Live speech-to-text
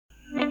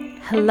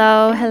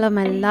Hello,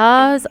 my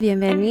loves.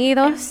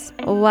 Bienvenidos.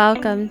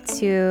 Welcome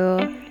to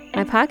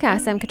my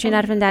podcast. I'm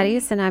Katrina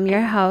Arvandaris, and I'm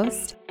your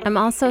host. I'm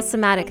also a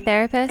somatic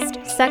therapist,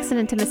 sex and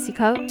intimacy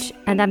coach,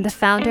 and I'm the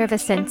founder of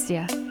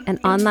Esencia, an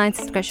online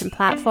subscription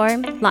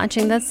platform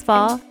launching this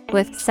fall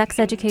with sex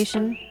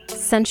education,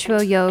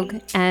 sensual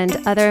yoga, and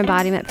other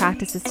embodiment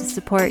practices to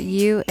support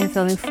you in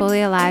feeling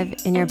fully alive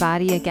in your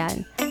body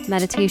again.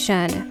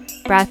 Meditation,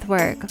 breath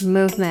work,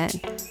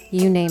 movement,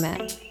 you name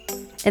it.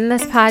 In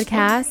this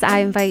podcast, I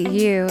invite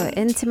you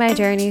into my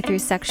journey through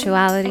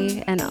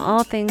sexuality and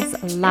all things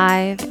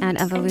alive and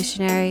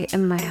evolutionary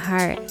in my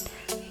heart.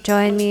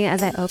 Join me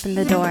as I open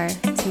the door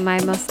to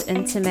my most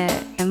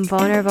intimate and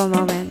vulnerable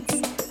moments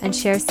and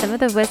share some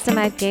of the wisdom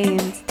I've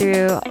gained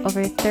through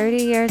over 30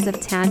 years of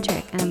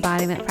Tantric and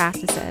embodiment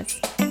practices.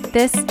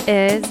 This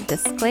is,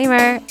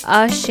 disclaimer,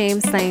 a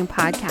shame-slaying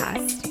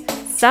podcast.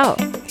 So,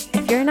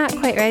 if you're not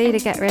quite ready to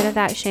get rid of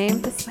that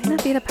shame, this might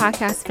not be the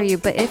podcast for you.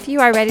 But if you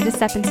are ready to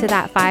step into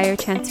that fire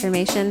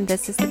transformation,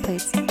 this is the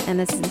place and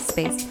this is the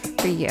space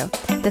for you.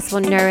 This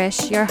will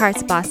nourish your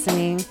heart's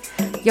blossoming,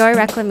 your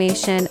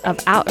reclamation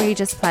of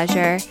outrageous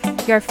pleasure,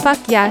 your fuck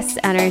yes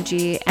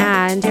energy,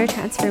 and your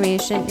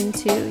transformation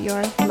into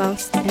your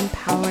most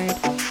empowered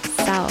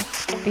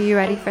self. Are you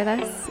ready for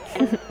this?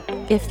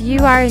 If you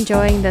are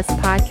enjoying this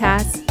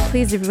podcast,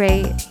 please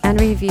rate and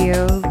review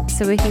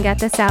so we can get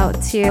this out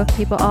to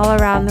people all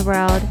around the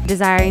world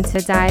desiring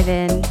to dive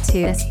into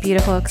this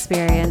beautiful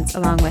experience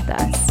along with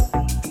us.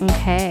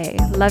 Okay,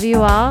 love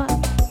you all.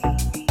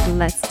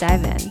 Let's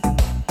dive in.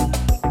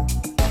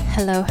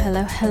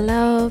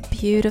 Hello,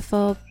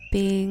 beautiful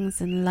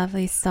beings and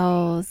lovely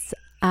souls.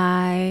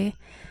 I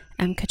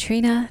am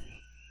Katrina.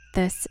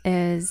 This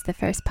is the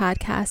first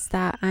podcast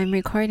that I'm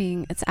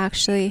recording. It's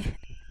actually,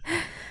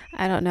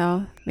 I don't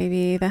know,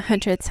 maybe the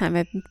 100th time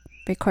I've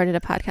recorded a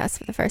podcast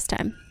for the first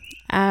time.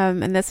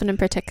 And this one in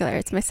particular,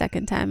 it's my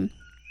second time.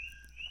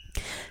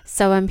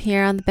 So I'm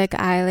here on the Big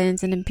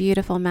Island in a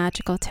beautiful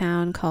magical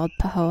town called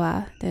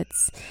Pahoa.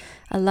 It's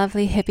a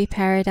lovely hippie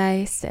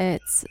paradise.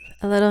 It's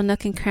a little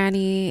nook and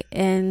cranny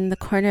in the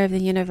corner of the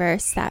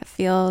universe that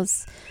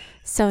feels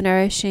so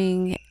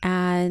nourishing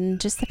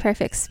and just the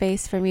perfect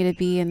space for me to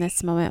be in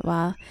this moment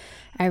while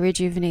I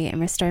rejuvenate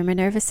and restore my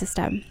nervous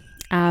system.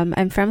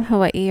 I'm from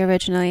Hawaii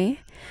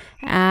originally,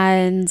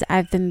 and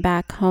I've been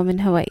back home in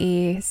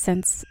Hawaii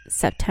since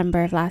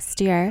September of last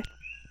year.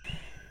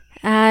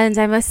 And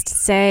I must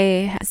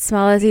say, as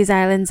small as these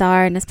islands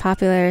are and as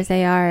popular as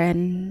they are,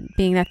 and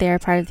being that they are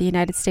part of the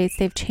United States,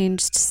 they've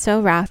changed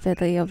so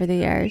rapidly over the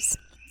years.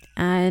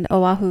 And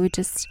Oahu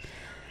just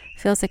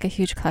feels like a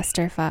huge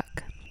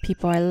clusterfuck.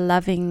 People are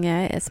loving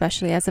it,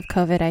 especially as of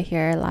COVID. I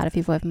hear a lot of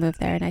people have moved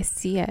there, and I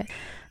see it.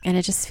 And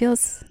it just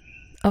feels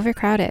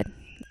overcrowded.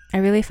 I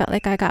really felt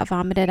like I got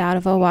vomited out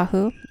of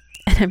Oahu,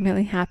 and I'm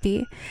really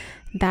happy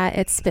that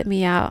it spit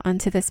me out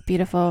onto this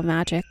beautiful,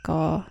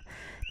 magical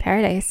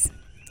paradise.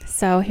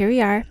 So here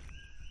we are.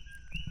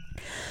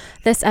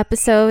 This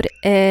episode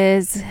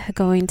is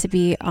going to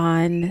be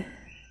on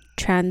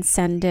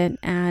transcendent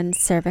and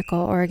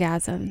cervical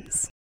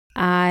orgasms.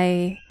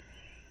 I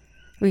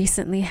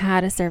recently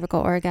had a cervical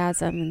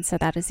orgasm, and so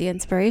that is the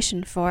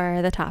inspiration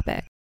for the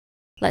topic.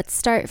 Let's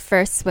start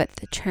first with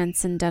the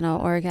transcendental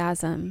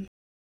orgasm.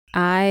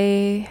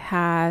 I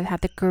have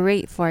had the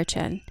great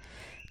fortune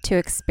to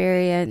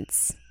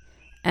experience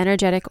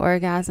energetic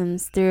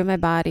orgasms through my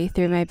body,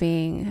 through my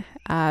being,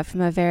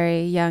 from a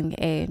very young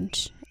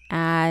age.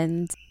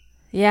 And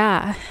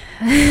yeah,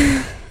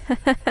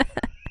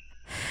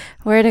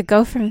 where to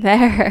go from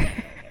there?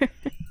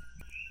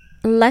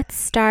 Let's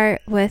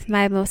start with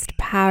my most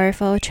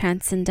powerful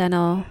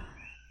transcendental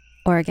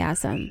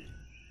orgasm,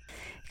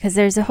 because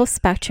there's a whole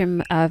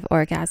spectrum of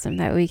orgasm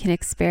that we can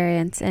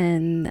experience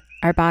in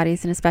our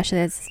bodies, and especially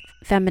as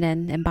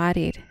feminine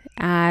embodied.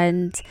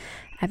 And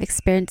I've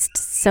experienced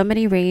so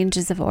many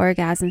ranges of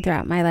orgasm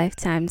throughout my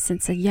lifetime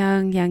since a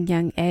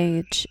young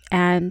age.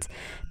 And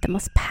the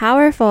most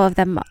powerful of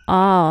them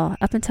all,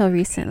 up until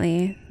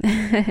recently,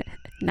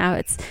 now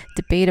it's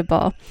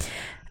debatable,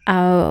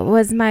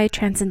 was my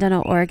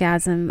transcendental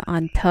orgasm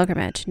on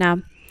pilgrimage.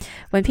 Now,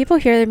 when people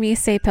hear me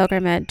say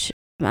pilgrimage,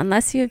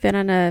 unless you've been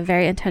on a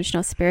very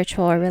intentional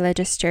spiritual or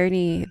religious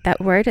journey,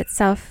 that word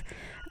itself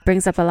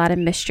brings up a lot of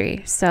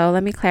mystery. So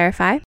let me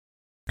clarify.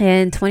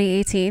 In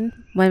 2018,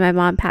 when my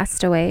mom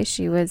passed away,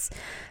 she was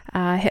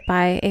hit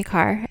by a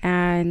car,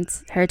 and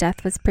her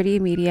death was pretty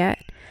immediate.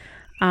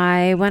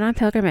 I went on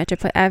pilgrimage. I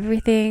put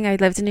everything, I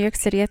lived in New York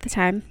City at the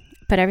time,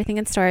 put everything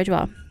in storage.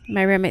 Well,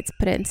 my roommates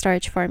put it in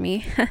storage for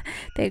me.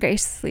 They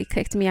graciously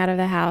kicked me out of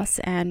the house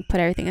and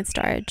put everything in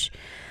storage.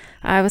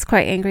 I was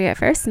quite angry at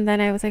first, and then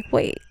I was like,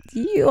 wait,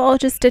 you all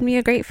just did me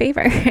a great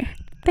favor.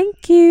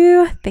 Thank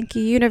you,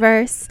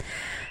 universe.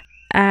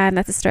 And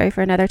that's a story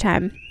for another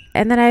time.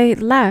 And then I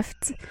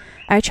left.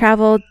 I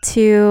traveled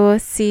to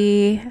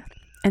see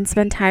and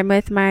spend time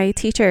with my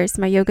teachers,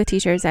 my yoga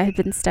teachers. I had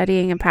been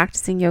studying and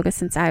practicing yoga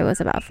since I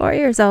was about 4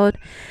 years old.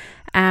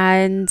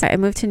 And I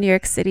moved to New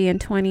York City in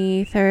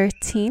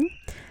 2013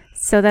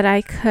 so that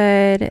I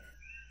could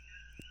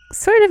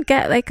sort of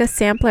get like a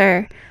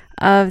sampler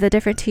of the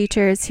different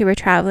teachers who were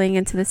traveling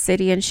into the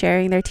city and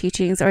sharing their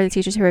teachings, or the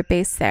teachers who were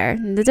based there,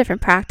 and the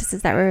different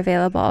practices that were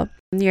available.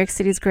 New York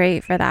City is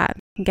great for that.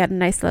 You get a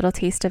nice little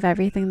taste of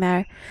everything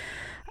there.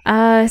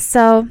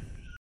 So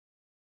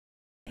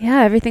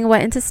yeah, everything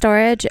went into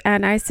storage,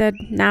 and I said,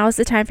 now is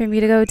the time for me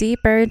to go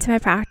deeper into my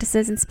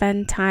practices and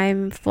spend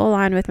time full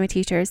on with my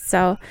teachers.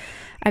 So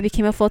I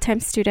became a full-time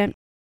student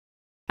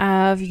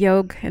of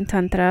yoga and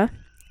tantra,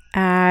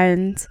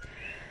 and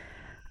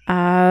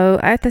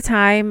at the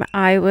time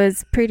I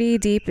was pretty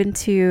deep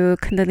into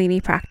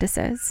Kundalini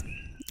practices,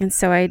 and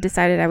so I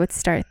decided I would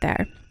start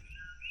there.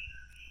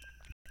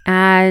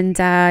 And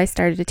I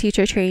started a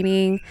teacher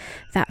training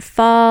that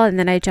fall, and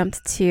then I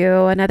jumped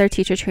to another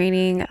teacher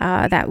training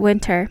that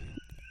winter.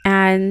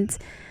 And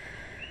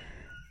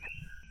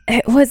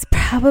it was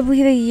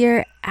probably the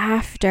year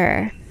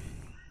after.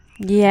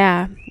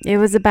 Yeah, it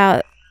was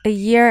about a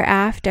year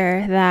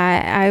after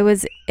that I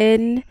was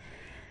in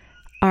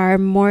our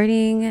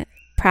morning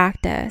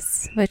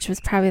practice, which was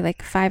probably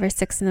like 5 or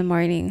 6 in the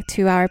morning,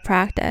 2-hour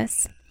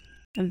practice,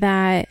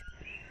 that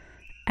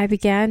I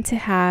began to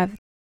have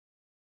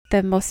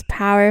the most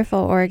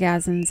powerful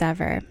orgasms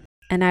ever.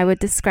 And I would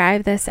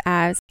describe this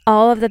as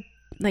all of the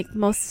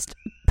most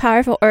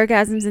powerful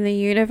orgasms in the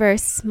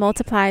universe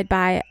multiplied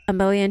by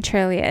 1,000,000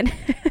 trillion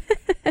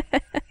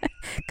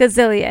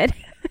gazillion.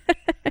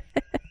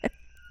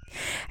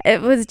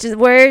 It was just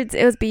words.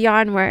 It was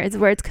beyond words.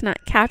 Words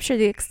cannot capture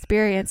the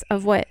experience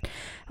of what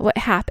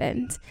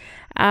happened.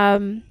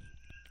 Now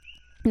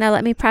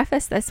let me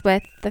preface this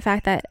with the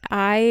fact that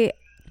I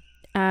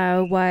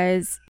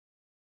was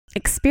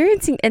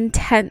experiencing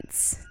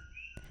intense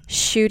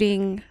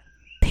shooting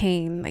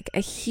pain, like a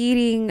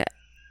heating,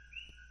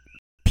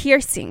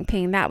 piercing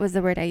pain. That was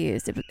the word I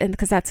used, and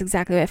because that's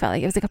exactly what I felt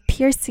like. It was like a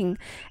piercing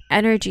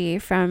energy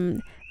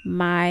from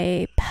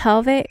my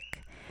pelvic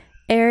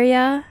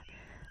area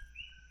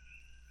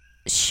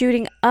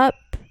shooting up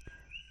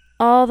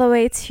all the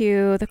way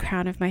to the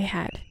crown of my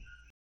head,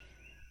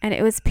 and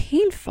it was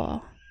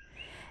painful.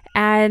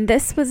 And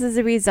this was as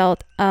a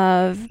result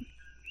of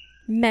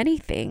many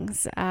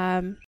things.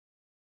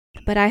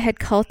 But I had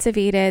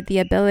cultivated the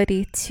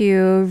ability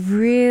to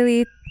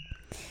really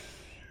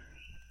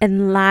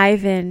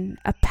enliven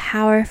a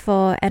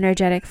powerful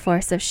energetic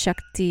force of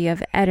Shakti,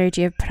 of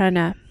energy, of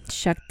prana,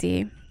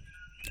 Shakti,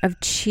 of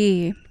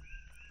chi.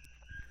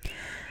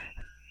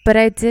 But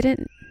I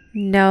didn't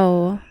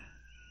know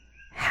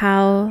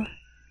how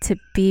to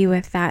be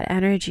with that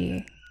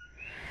energy.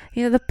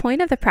 You know, the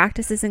point of the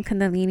practices in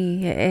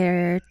Kundalini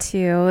are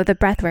to the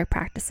breathwork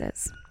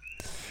practices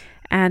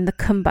and the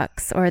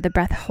kumbuks, or the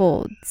breath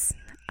holds,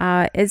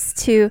 is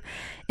to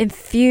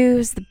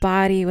infuse the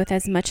body with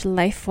as much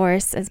life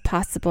force as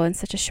possible in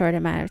such a short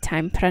amount of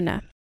time,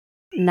 prana.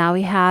 Now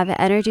we have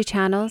energy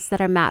channels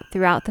that are mapped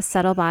throughout the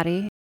subtle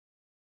body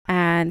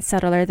and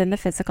subtler than the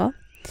physical.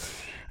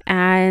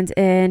 And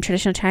in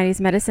traditional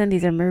Chinese medicine,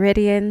 these are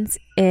meridians.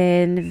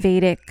 In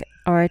Vedic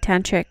or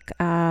Tantric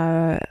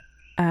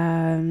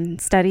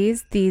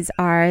studies, these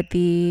are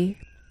the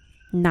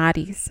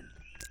nadis,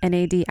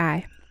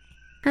 N-A-D-I.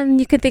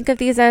 And you can think of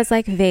these as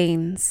like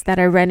veins that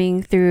are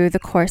running through the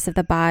course of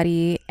the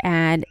body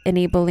and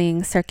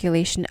enabling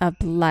circulation of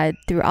blood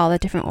through all the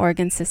different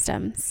organ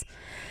systems.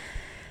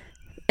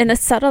 In a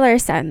subtler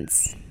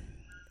sense,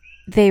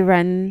 they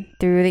run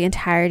through the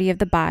entirety of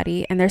the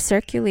body, and they're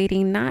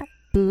circulating not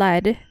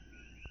blood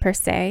per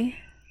se,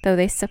 though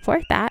they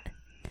support that.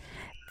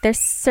 They're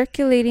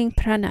circulating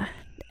prana,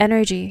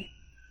 energy.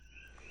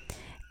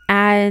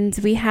 And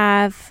we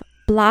have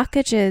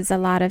blockages a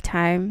lot of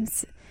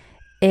times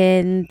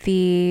in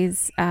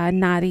these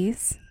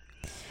nadis,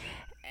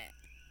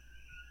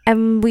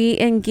 and we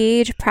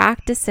engage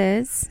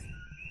practices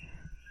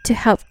to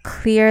help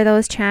clear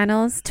those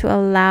channels, to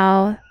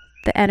allow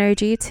the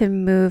energy to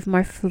move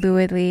more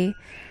fluidly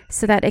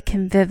so that it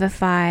can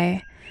vivify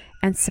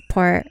and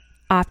support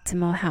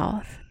optimal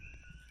health.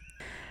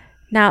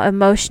 Now,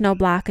 emotional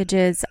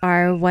blockages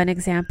are one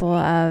example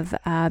of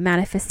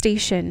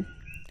manifestation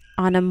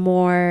on a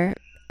more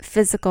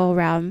physical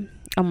realm,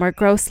 a more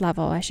gross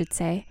level, I should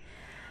say,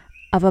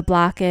 of a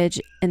blockage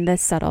in the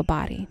subtle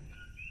body.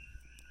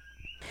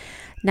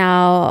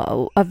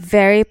 Now, a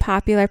very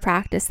popular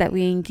practice that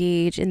we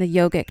engage in the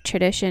yogic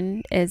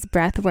tradition is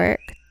breath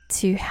work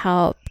to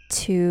help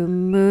to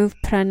move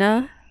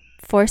prana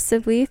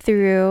forcibly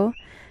through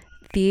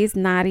these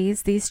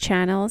nadis, these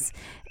channels,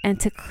 and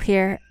to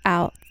clear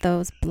out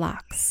those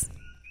blocks.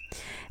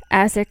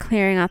 As they're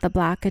clearing out the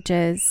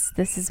blockages,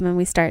 this is when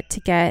we start to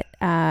get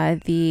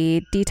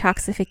the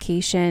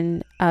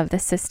detoxification of the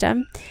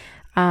system,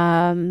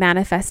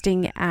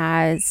 manifesting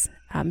as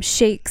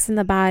shakes in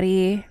the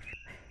body,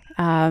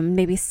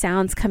 maybe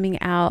sounds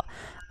coming out,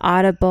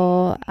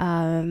 audible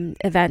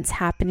events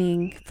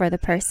happening for the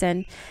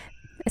person.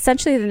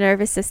 Essentially, the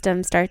nervous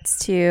system starts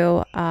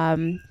to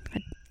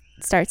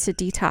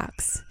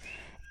detox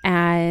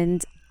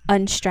and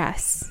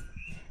unstress.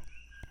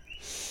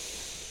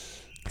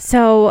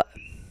 So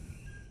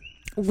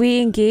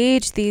we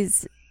engage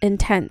these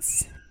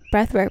intense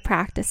breathwork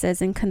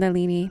practices in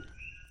Kundalini.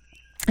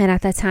 And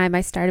at that time,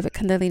 I started with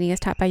Kundalini as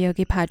taught by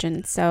Yogi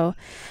Bhajan. So,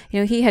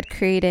 he had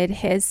created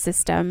his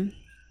system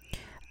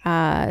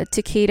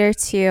to cater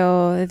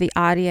to the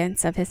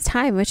audience of his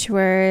time, which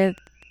were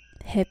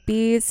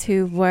hippies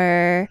who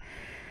were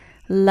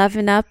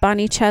loving up on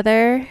each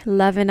other,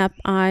 loving up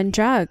on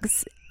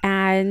drugs.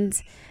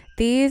 And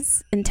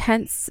these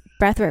intense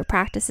breathwork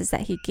practices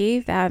that he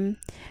gave them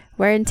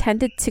were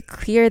intended to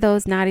clear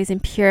those nadis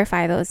and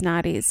purify those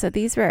nadis. So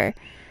these are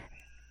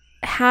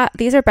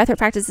breathwork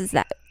practices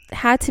that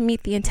had to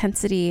meet the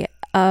intensity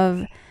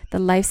of the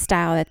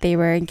lifestyle that they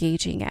were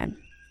engaging in.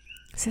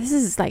 So this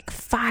is like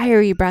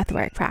fiery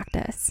breathwork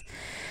practice.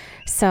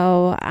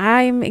 So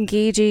I'm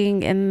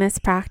engaging in this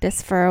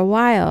practice for a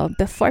while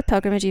before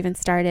pilgrimage even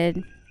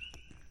started.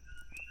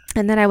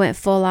 And then I went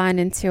full on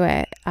into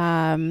it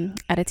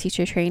at a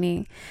teacher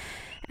training.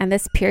 And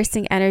this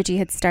piercing energy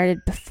had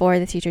started before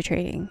the teacher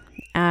training,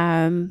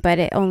 but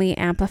it only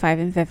amplified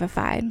and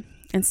vivified.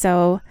 And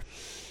so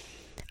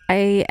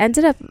I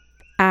ended up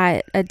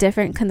at a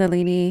different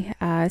Kundalini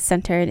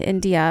center in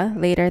India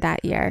later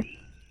that year.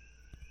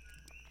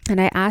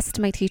 And I asked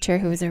my teacher,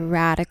 who was a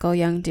radical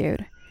young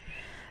dude,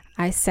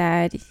 I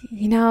said,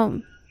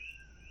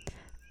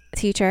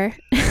 teacher,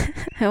 I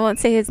won't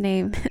say his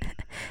name.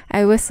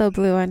 I whistle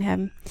blew on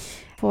him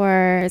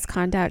for his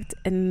conduct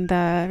in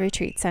the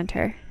retreat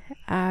center.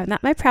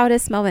 Not my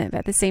proudest moment, but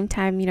at the same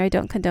time, I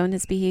don't condone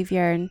his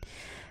behavior. And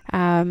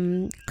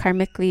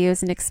karmically, it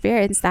was an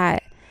experience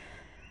that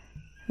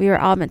we were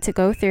all meant to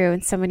go through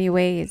in so many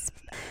ways.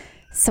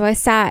 So I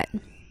sat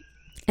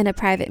in a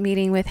private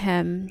meeting with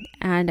him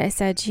and I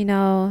said,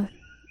 teacher,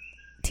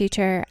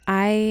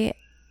 I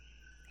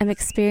am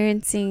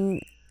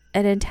experiencing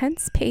an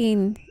intense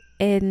pain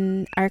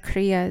in our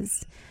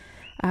kriyas,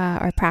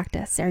 our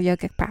practice, our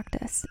yogic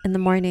practice in the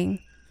morning.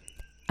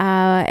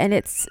 And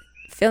it's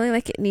feeling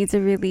like it needs a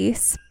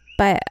release,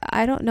 but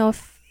I don't know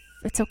if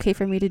it's okay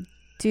for me to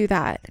do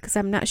that because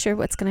I'm not sure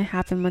what's going to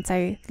happen once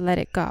I let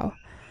it go.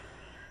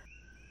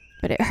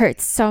 But it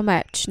hurts so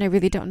much and I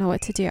really don't know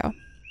what to do.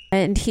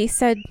 And he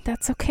said,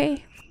 that's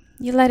okay.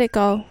 You let it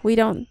go. We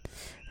don't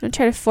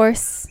try to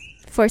force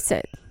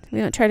it. We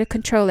don't try to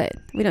control it.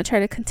 We don't try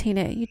to contain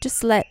it. You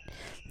just let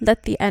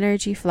the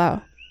energy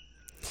flow.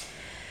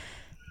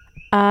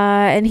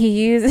 And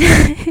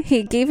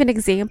he gave an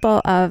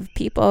example of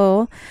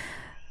people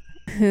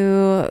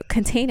who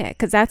contain it,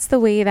 because that's the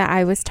way that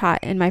I was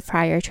taught in my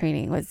prior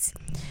training, was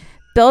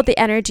build the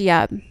energy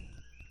up.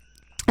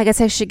 I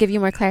guess I should give you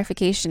more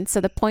clarification. So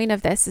the point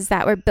of this is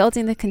that we're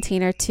building the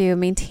container to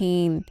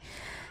maintain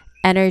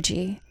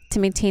energy, to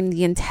maintain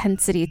the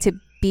intensity, to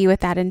be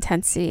with that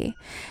intensity.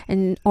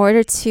 In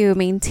order to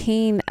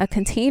maintain a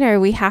container,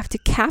 we have to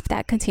cap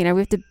that container.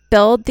 We have to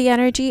build the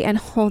energy and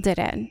hold it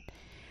in.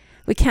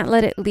 We can't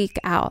let it leak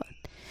out.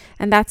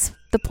 And that's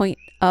the point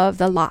of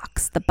the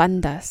locks, the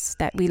bandhas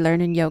that we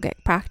learn in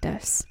yogic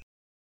practice.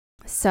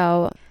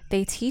 So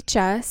they teach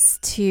us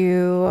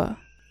to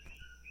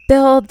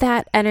build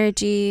that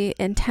energy,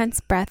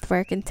 intense breath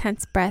work,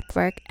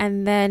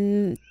 and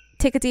then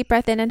take a deep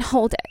breath in and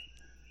hold it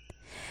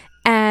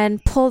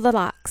and pull the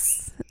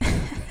locks.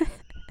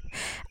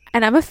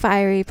 And I'm a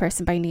fiery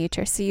person by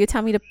nature. So you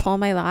tell me to pull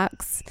my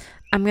locks,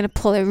 I'm going to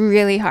pull it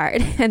really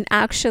hard. And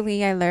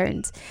actually I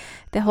learned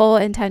the whole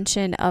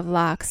intention of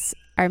locks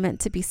are meant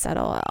to be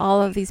subtle.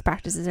 All of these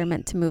practices are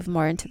meant to move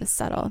more into the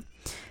subtle.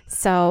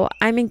 So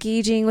I'm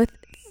engaging with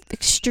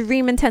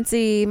extreme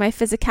intensity, my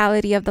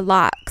physicality of the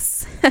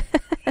locks,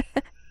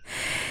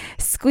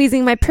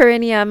 squeezing my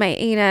perineum, my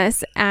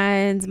anus,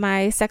 and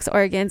my sex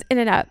organs in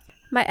and up,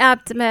 my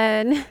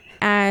abdomen,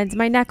 and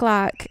my neck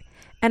lock.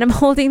 And I'm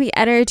holding the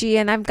energy,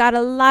 and I've got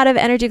a lot of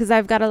energy because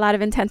I've got a lot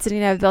of intensity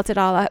and I've built it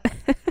all up.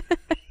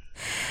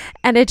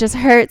 And it just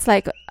hurts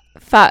like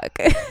fuck.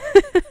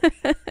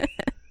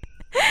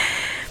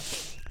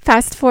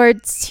 Fast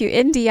forward to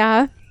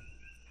India,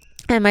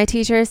 and my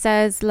teacher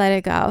says, let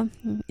it go.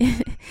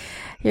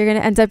 You're going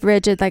to end up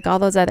rigid like all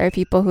those other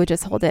people who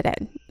just hold it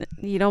in.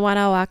 You don't want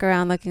to walk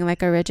around looking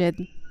like a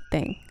rigid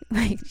thing.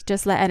 Like,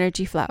 just let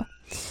energy flow.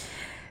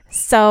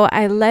 So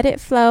I let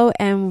it flow,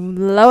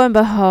 and lo and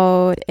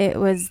behold, it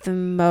was the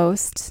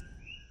most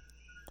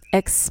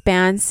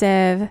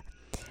expansive,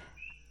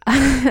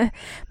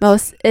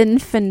 most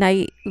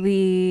infinitely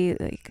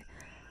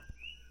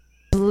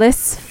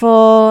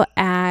blissful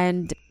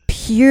and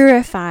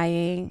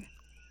purifying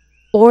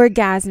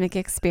orgasmic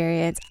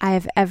experience I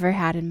have ever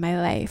had in my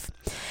life.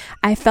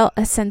 I felt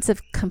a sense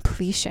of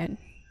completion.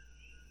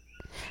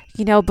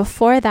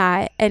 Before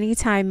that,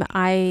 anytime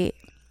I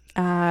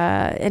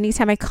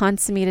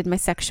consummated my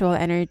sexual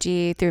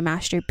energy through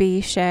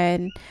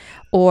masturbation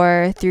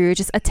or through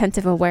just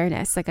attentive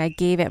awareness, like I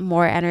gave it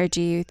more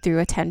energy through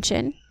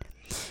attention,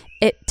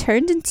 it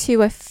turned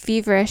into a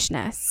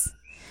feverishness,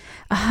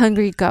 a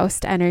hungry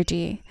ghost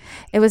energy.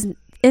 It was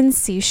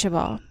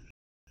insatiable.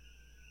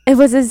 It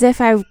was as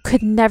if I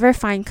could never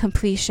find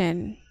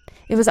completion.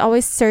 It was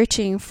always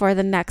searching for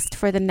the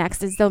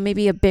next, as though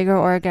maybe a bigger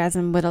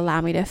orgasm would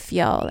allow me to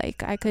feel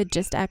like I could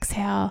just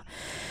exhale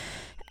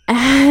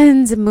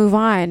and move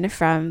on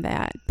from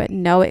that. But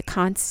no, it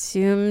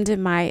consumed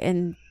my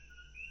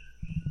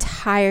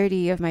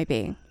entirety of my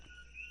being.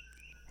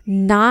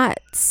 Not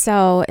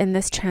so in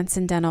this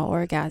transcendental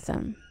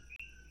orgasm.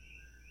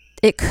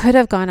 It could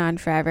have gone on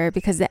forever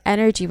because the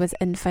energy was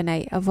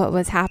infinite of what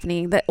was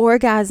happening. The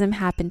orgasm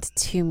happened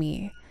to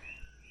me.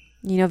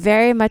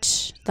 Very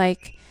much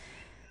like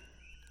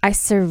I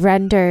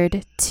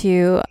surrendered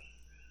to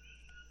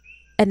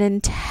an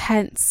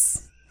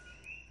intense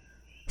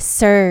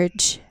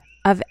surge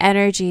of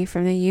energy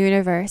from the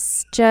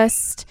universe,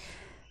 just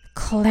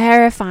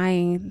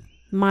clarifying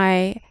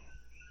my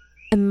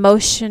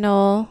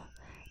emotional,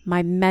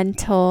 my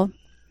mental,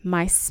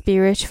 my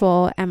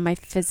spiritual, and my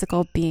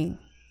physical being.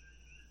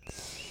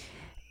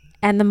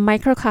 And the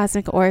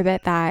microcosmic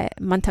orbit that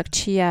Mantak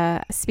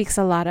Chia speaks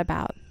a lot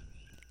about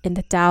in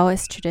the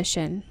Taoist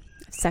tradition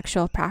of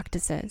sexual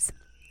practices.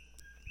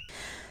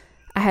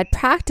 I had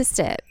practiced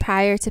it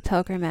prior to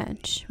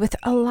pilgrimage with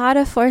a lot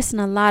of force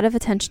and a lot of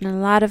attention and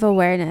a lot of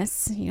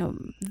awareness,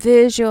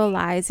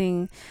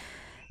 visualizing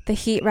the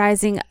heat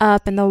rising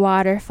up and the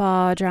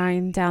waterfall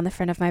drawing down the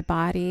front of my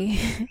body.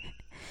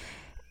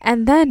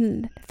 And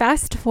then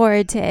fast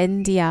forward to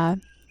India,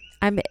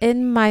 I'm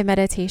in my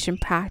meditation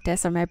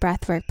practice or my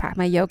breathwork practice,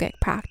 my yogic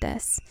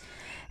practice,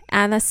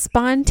 and a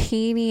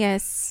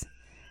spontaneous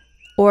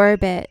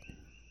orbit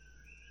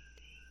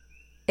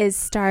is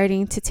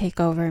starting to take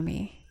over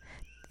me.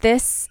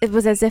 It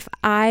was as if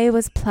I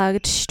was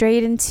plugged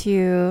straight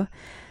into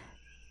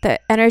the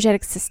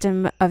energetic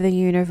system of the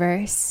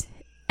universe,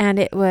 and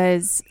it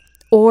was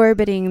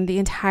orbiting the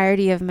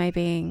entirety of my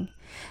being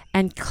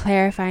and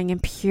clarifying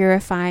and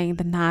purifying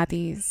the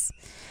nadis,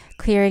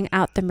 clearing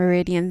out the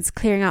meridians,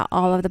 clearing out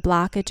all of the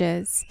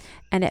blockages.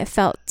 And it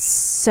felt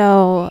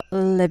so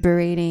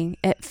liberating.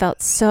 It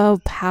felt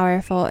so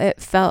powerful. It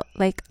felt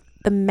like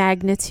the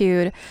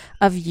magnitude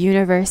of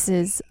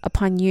universes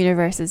upon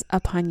universes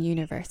upon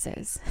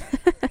universes.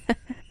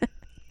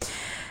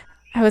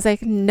 I was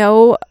like,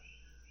 no,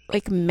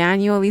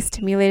 manually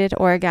stimulated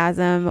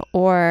orgasm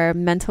or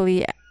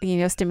mentally,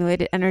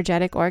 stimulated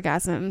energetic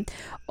orgasm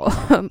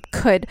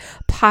could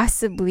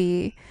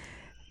possibly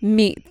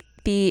meet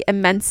the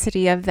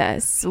immensity of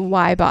this.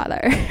 Why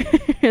bother?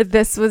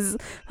 This was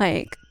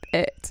like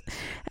it.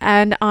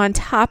 And on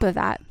top of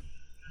that,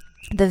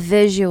 the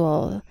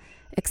visual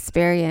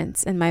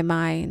experience in my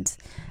mind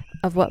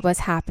of what was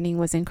happening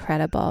was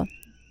incredible.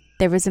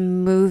 There was a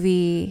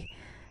movie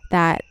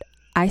that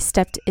I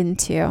stepped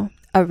into,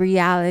 a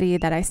reality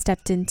that I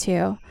stepped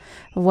into,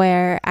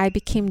 where I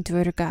became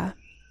Durga.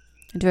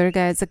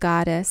 Durga is a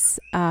goddess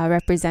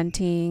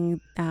representing,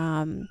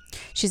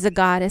 she's a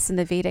goddess in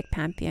the Vedic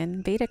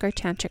pantheon, Vedic or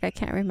Tantric, I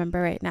can't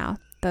remember right now,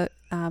 the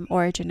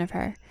origin of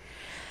her,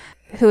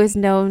 who is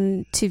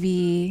known to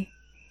be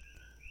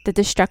the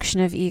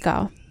destruction of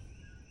ego.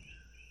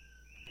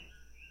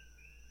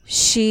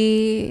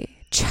 She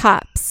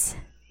chops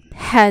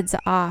heads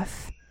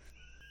off.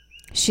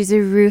 She's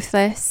a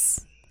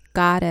ruthless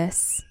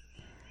goddess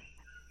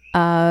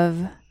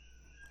of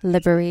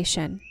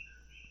liberation.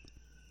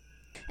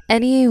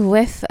 Any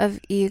whiff of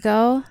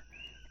ego,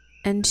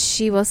 and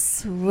she will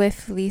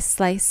swiftly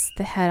slice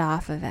the head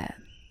off of it.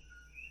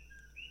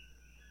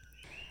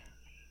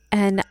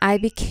 And I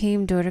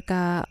became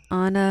Durga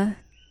on a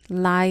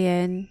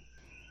lion,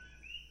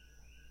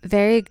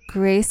 very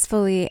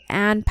gracefully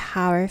and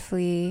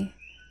powerfully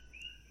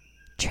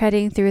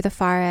treading through the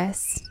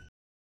forest.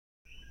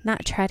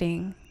 Not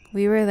treading,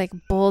 we were like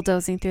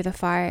bulldozing through the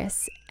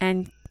forest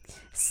and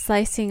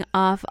slicing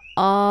off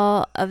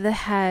all of the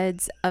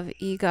heads of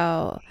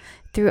ego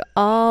through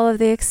all of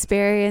the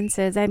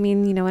experiences. I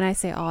mean, when I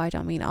say all, I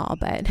don't mean all,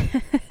 but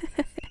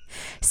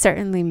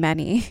certainly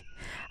many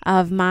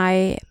of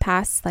my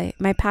past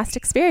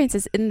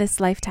experiences in this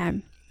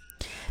lifetime.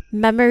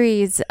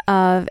 Memories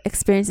of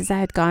experiences I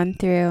had gone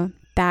through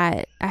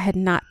that I had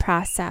not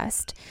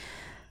processed.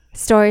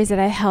 Stories that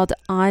I held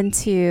on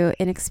to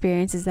in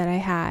experiences that I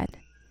had.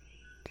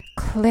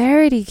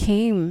 Clarity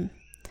came.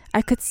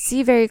 I could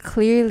see very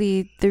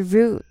clearly the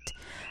root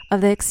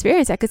of the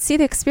experience. I could see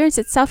the experience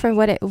itself for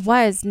what it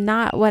was,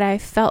 not what I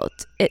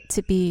felt it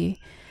to be.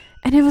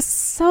 And it was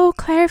so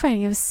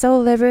clarifying. It was so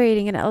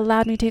liberating, and it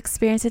allowed me to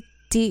experience a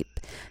deep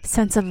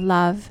sense of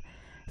love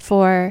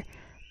for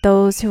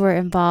those who were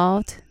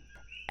involved,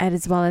 and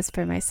as well as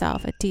for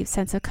myself, a deep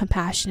sense of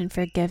compassion and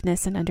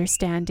forgiveness and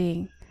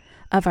understanding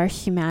of our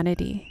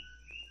humanity.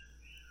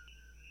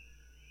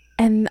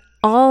 And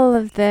all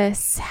of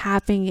this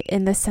happening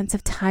in the sense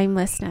of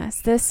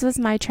timelessness. This was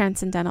my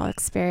transcendental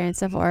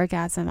experience of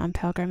orgasm on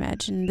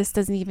pilgrimage, and this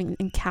doesn't even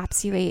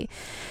encapsulate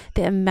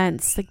the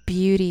immense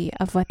beauty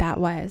of what that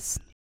was.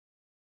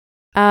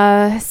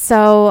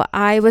 So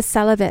I was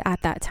celibate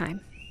at that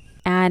time,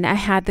 and I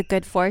had the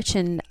good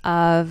fortune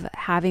of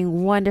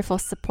having wonderful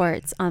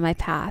supports on my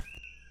path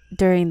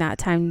during that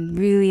time,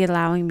 really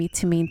allowing me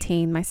to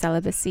maintain my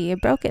celibacy. I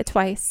broke it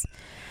twice,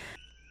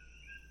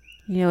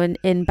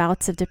 in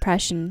bouts of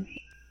depression.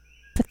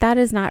 But that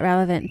is not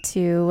relevant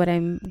to what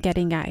I'm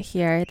getting at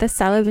here. The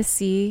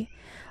celibacy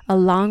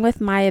along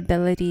with my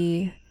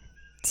ability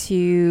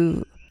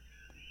to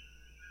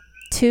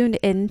tune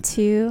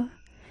into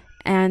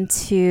and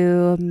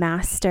to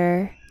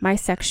master my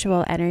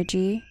sexual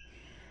energy,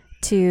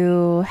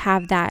 to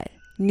have that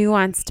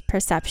nuanced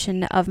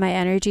perception of my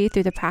energy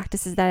through the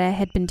practices that I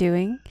had been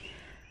doing,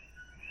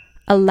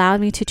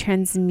 allowed me to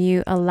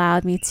transmute,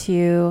 allowed me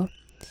to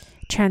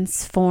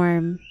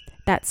transform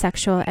that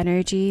sexual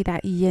energy,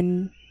 that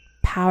yin,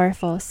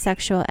 powerful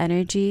sexual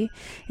energy,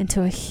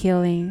 into a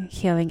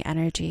healing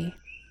energy.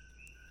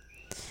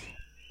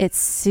 It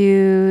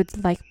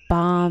soothed like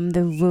balm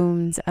the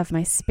wounds of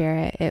my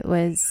spirit. It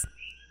was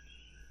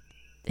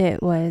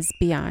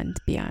beyond.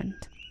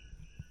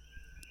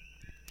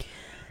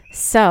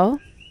 So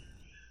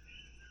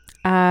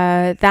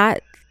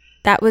that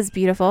was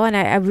beautiful, and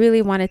I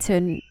really wanted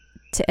to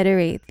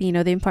iterate, the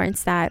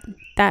importance that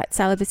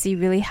celibacy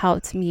really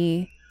helped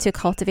me to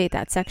cultivate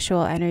that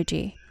sexual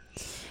energy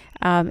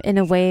in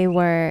a way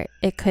where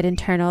it could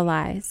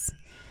internalize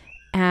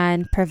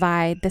and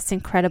provide this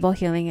incredible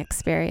healing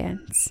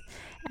experience.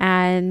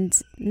 And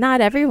not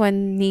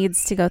everyone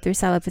needs to go through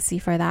celibacy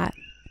for that.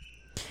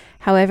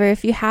 However,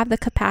 if you have the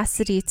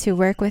capacity to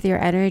work with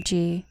your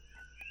energy,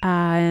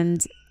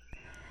 and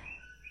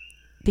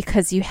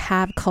because you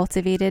have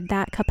cultivated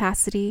that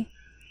capacity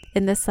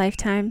in this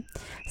lifetime,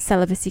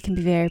 celibacy can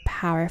be a very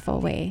powerful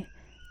way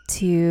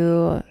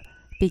to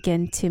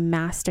begin to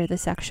master the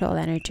sexual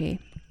energy.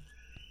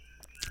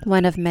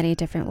 One of many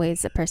different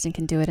ways a person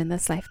can do it in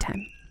this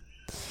lifetime.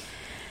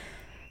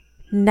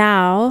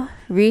 Now,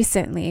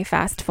 recently,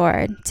 fast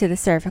forward to the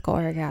cervical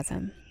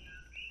orgasm.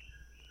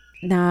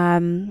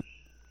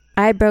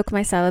 I broke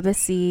my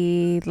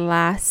celibacy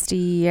last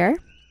spring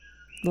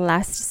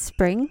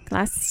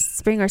or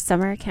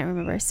summer, I can't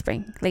remember,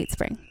 late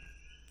spring.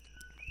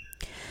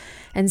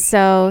 And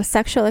so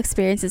sexual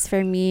experiences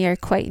for me are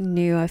quite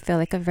new. I feel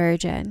like a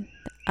virgin.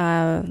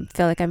 I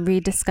feel like I'm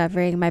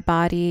rediscovering my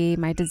body,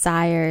 my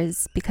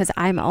desires, because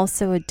I'm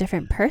also a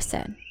different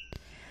person.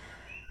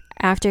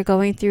 After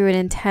going through an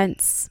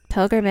intense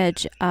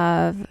pilgrimage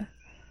of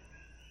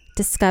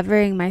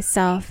discovering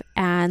myself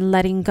and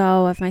letting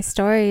go of my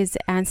stories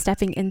and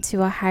stepping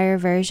into a higher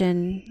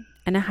version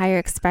and a higher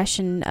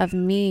expression of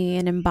me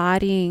and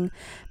embodying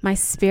my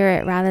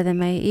spirit rather than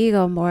my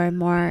ego more and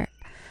more,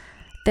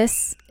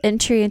 this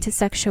entry into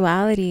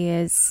sexuality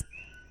is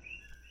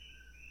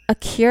a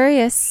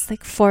curious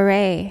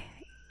foray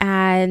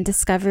and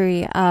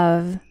discovery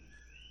of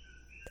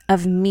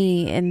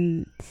me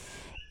in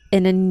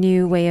a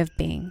new way of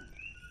being.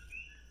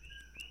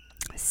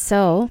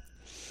 So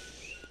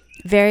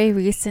very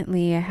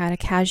recently I had a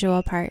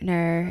casual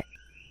partner,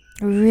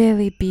 a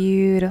really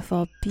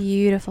beautiful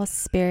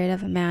spirit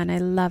of a man. I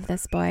love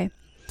this boy.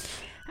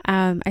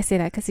 I say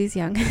that because he's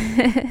young.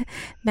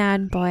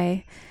 Man,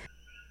 boy.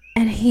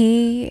 And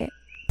he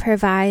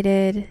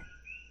provided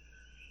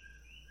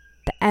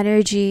the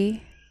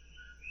energy,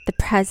 the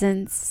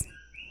presence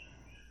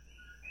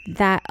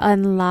that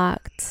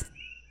unlocked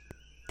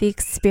the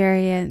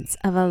experience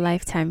of a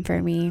lifetime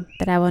for me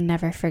that I will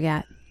never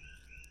forget.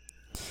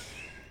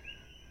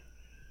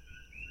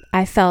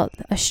 I felt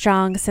a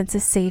strong sense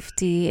of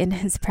safety in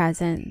his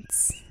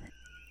presence.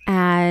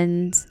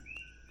 And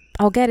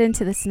I'll get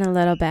into this in a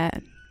little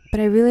bit, but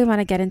I really want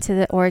to get into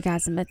the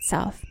orgasm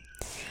itself.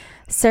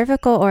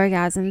 Cervical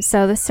orgasm.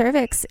 So the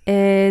cervix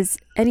is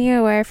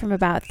anywhere from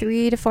about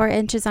 3 to 4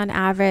 inches on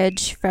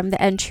average from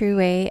the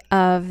entryway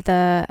of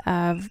the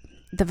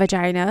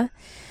vagina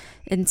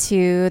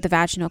into the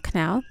vaginal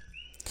canal.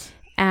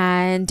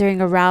 And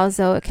during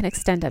arousal, it can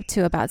extend up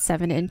to about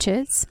 7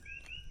 inches.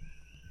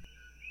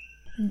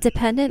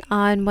 Dependent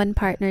on one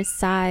partner's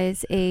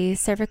size, a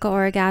cervical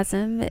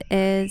orgasm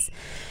is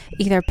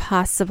either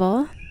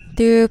possible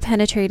through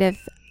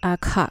penetrative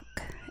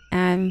cock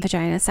and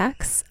vagina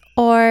sex,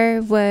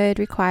 or would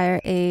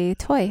require a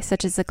toy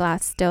such as a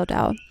glass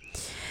dildo.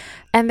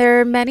 And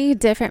there are many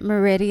different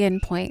meridian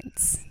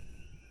points,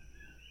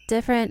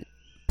 different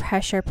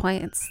pressure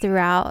points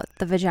throughout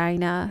the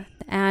vagina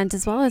and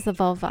as well as the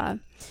vulva.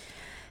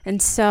 And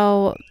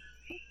so,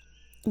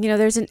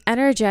 there's an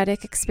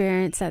energetic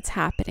experience that's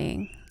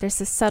happening.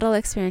 There's a subtle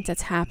experience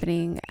that's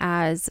happening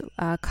as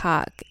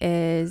cock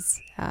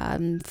is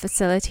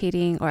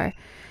facilitating or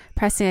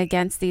pressing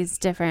against these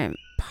different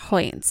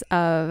points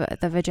of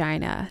the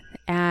vagina.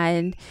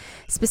 And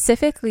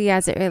specifically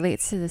as it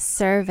relates to the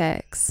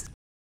cervix,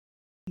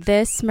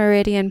 this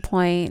meridian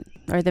point,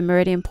 or the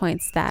meridian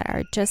points that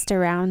are just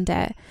around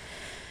it,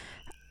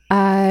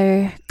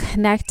 are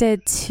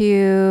connected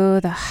to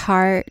the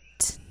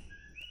heart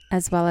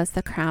as well as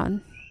the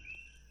crown.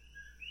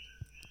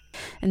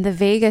 And the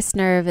vagus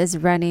nerve is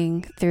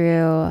running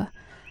through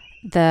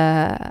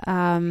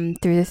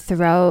the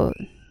throat,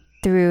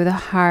 through the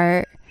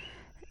heart,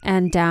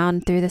 and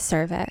down through the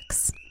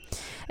cervix.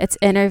 It's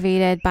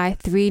innervated by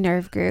 3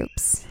 nerve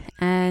groups,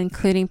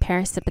 including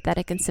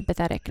parasympathetic and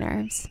sympathetic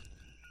nerves.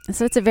 And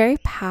so it's a very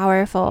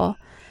powerful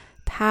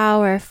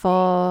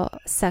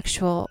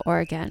sexual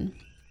organ.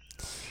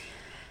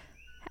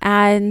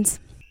 And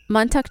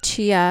Montauk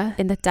Chia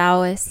in the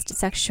Taoist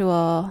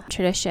sexual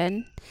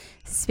tradition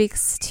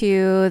speaks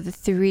to the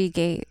 3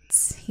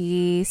 gates.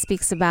 He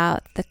speaks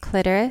about the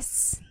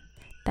clitoris,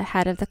 the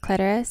head of the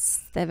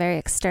clitoris, the very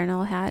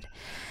external head,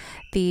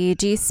 the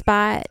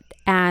G-spot,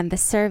 and the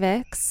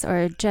cervix,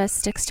 or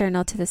just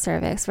external to the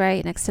cervix,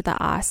 right next to the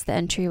os, the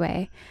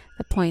entryway,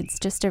 the points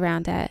just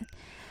around it.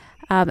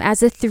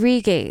 As the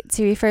 3 gates.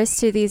 He refers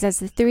to these as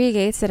the 3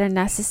 gates that are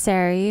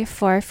necessary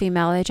for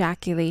female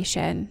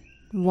ejaculation,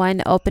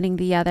 one opening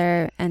the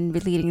other and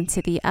leading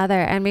to the other,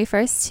 and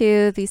refers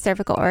to the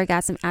cervical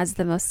orgasm as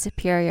the most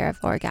superior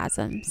of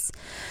orgasms.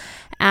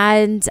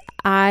 And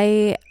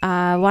I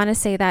want to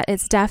say that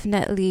it's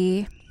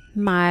definitely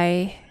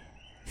my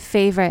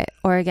favorite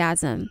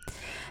orgasm,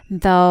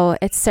 though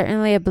it's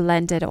certainly a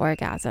blended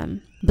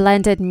orgasm.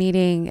 Blended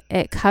meaning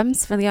it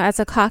comes from, as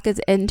a cock is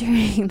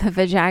entering the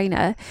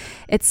vagina,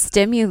 it's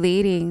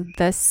stimulating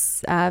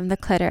this the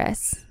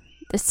clitoris.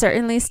 It's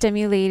certainly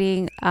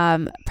stimulating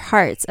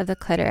parts of the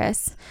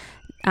clitoris,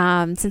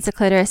 since the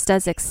clitoris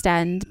does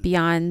extend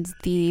beyond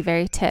the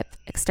very tip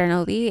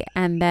externally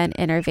and then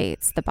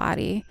innervates the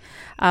body,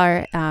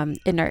 or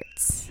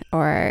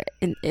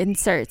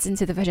inserts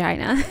into the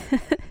vagina.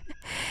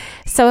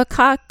 So a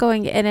cock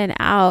going in and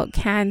out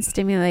can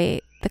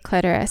stimulate the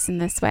clitoris in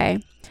this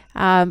way.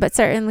 But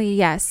certainly,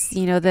 yes,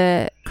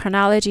 the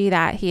chronology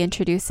that he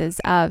introduces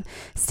of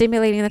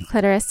stimulating the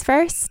clitoris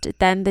first,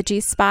 then the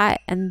G-spot,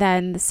 and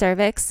then the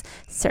cervix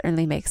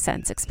certainly makes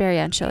sense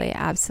experientially. It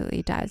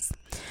absolutely does.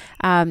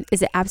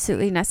 Is it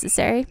absolutely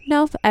necessary?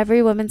 No,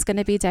 every woman's going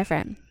to be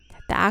different.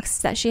 The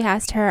access that she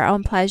has to her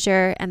own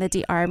pleasure and the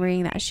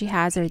de-armoring that she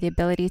has, or the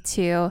ability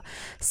to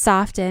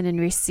soften and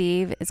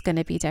receive, is going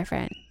to be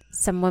different.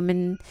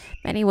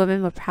 Many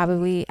women would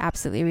probably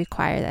absolutely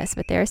require this,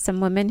 but there are some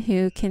women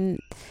who can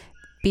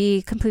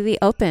be completely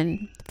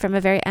open from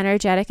a very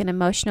energetic and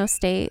emotional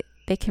state.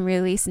 They can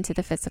release into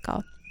the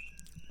physical.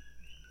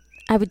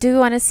 I do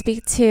want to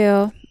speak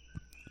to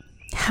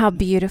how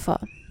beautiful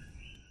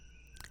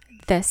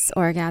this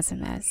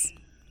orgasm is,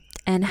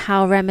 and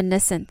how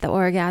reminiscent the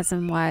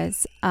orgasm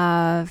was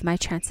of my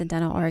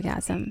transcendental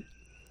orgasm.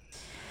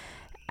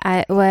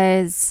 It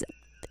was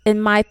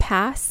in my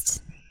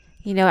past.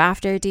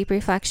 After deep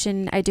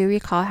reflection, I do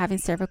recall having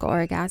cervical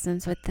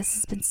orgasms, but this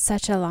has been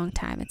such a long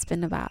time. It's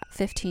been about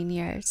 15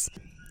 years.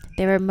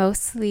 They were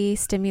mostly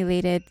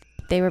stimulated.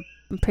 They were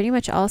pretty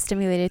much all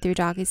stimulated through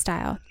doggy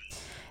style.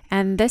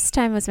 And this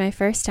time was my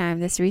first time,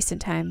 this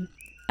recent time.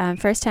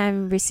 First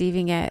time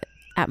receiving it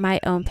at my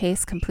own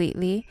pace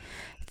completely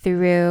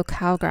through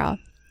Cowgirl.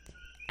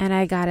 And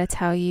I gotta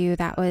tell you,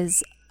 that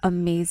was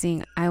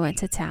amazing. I went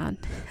to town.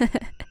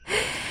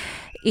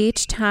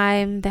 Each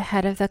time the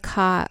head of the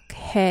cock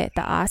hit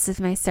the os of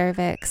my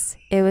cervix,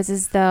 it was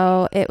as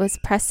though it was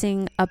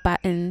pressing a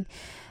button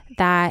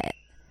that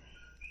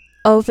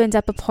opened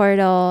up a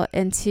portal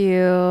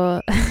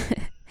into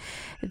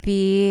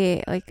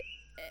the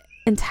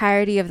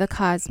entirety of the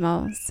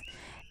cosmos.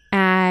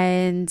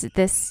 And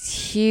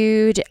this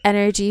huge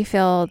energy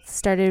field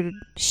started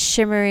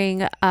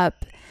shimmering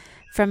up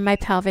from my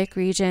pelvic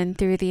region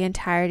through the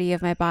entirety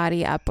of my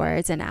body,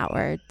 upwards and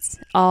outwards.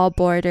 All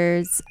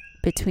borders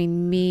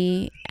between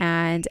me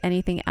and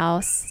anything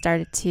else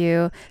started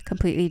to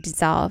completely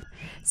dissolve.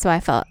 So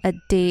I felt a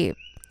deep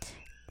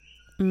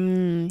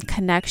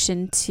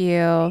connection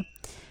to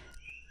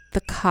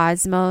the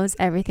cosmos,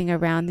 everything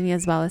around me,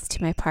 as well as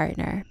to my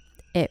partner.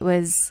 It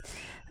was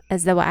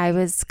as though I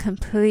was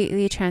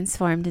completely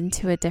transformed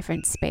into a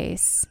different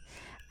space,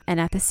 and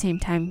at the same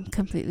time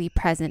completely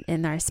present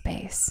in our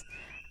space.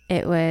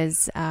 It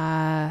was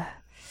a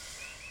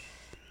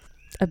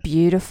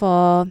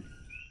beautiful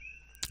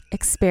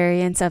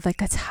experience of a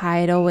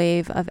tidal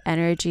wave of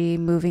energy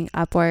moving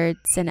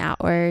upwards and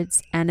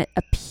outwards, and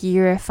a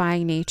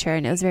purifying nature.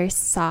 And it was very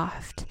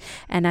soft,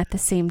 and at the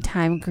same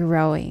time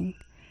growing,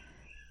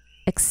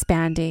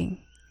 expanding,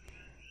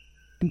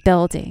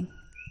 building.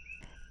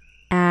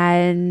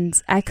 And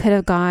I could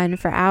have gone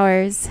for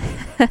hours.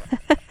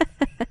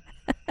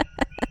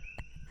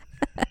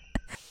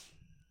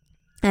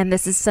 And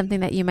this is something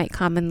that you might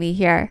commonly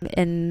hear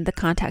in the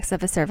context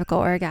of a cervical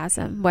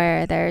orgasm,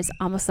 where there's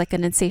almost like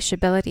an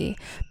insatiability.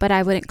 But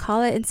I wouldn't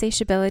call it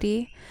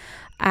insatiability.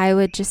 I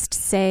would just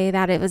say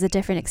that it was a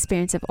different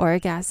experience of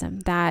orgasm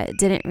that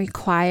didn't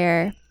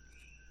require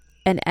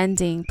an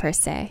ending per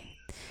se.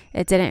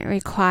 It didn't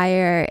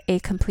require a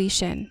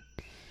completion.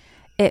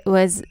 It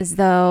was as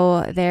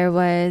though there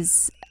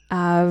was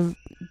a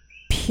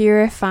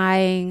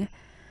purifying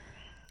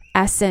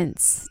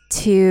essence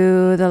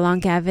to the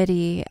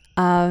longevity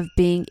of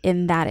being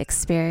in that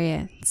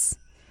experience.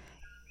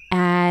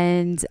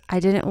 And I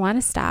didn't want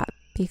to stop,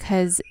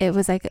 because it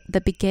was like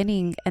the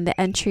beginning and the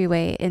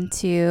entryway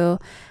into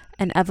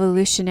an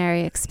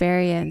evolutionary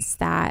experience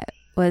that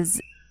was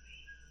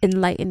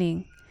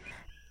enlightening.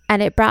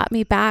 And it brought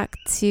me back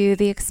to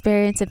the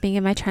experience of being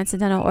in my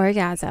transcendental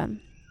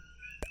orgasm.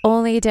 The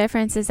only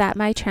difference is that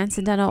my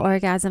transcendental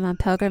orgasm on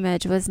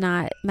pilgrimage was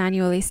not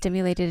manually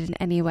stimulated in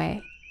any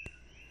way.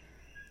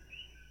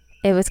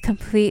 It was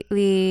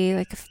completely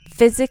like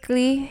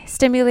physically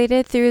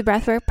stimulated through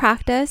breathwork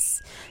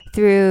practice,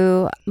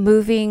 through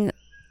moving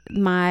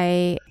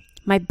my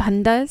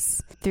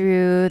bandhas,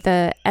 through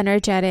the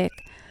energetic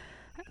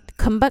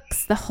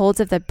kumbbaks, the holds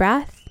of the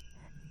breath,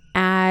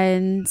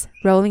 and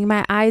rolling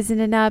my eyes in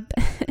and up.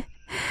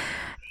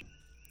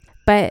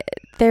 But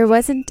there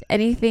wasn't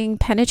anything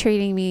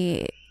penetrating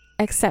me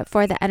except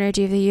for the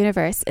energy of the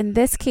universe. In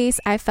this case,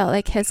 I felt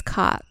like his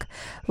cock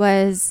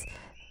was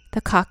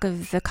the cock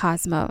of the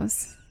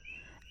cosmos.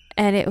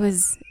 And it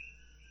was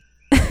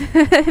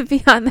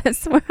beyond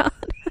this world.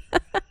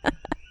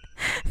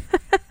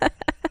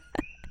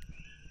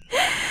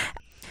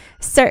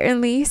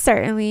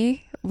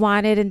 Certainly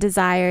wanted and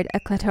desired a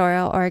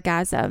clitoral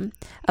orgasm,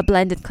 a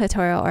blended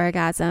clitoral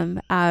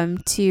orgasm,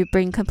 to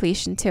bring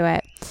completion to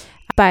it,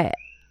 but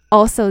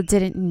also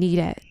didn't need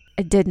it.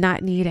 I did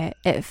not need it.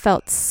 It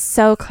felt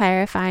so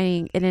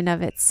clarifying in and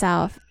of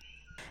itself.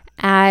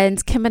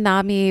 And Kim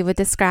Anami would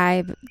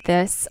describe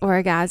this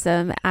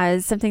orgasm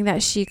as something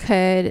that she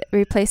could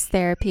replace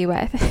therapy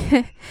with.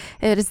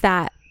 It is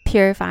that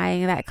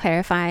purifying, that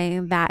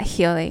clarifying, that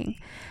healing.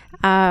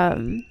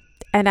 And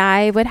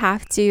I would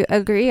have to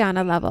agree on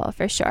a level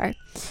for sure.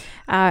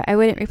 I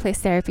wouldn't replace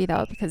therapy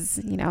though, because,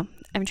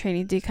 I'm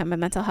training to become a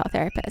mental health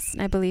therapist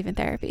and I believe in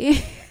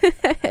therapy.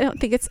 I don't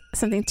think it's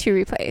something to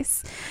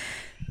replace.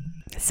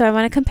 So I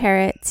want to compare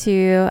it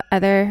to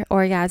other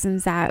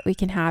orgasms that we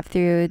can have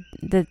through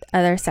the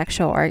other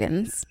sexual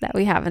organs that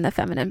we have in the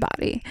feminine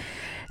body.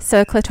 So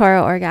a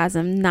clitoral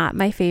orgasm, not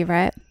my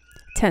favorite,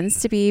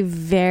 tends to be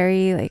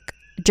very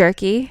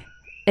jerky,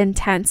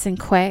 intense and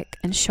quick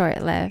and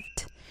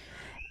short-lived.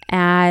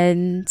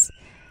 And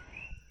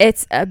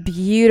it's a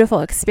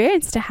beautiful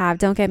experience to have,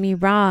 don't get me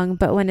wrong,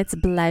 but when it's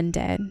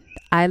blended,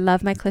 I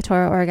love my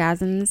clitoral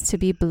orgasms to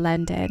be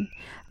blended.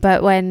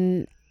 But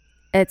when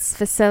it's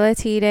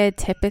facilitated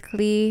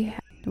typically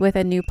with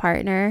a new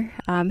partner,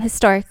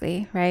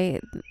 historically,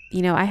 right?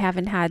 I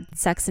haven't had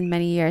sex in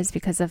many years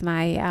because of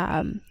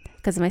my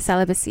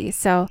celibacy.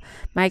 So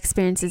my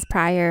experiences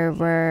prior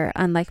were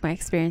unlike my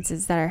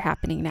experiences that are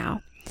happening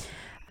now.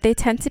 They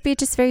tend to be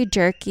just very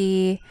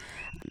jerky,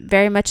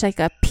 very much like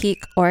a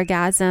peak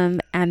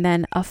orgasm and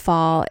then a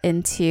fall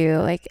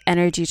into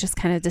energy just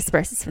kind of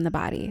disperses from the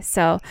body.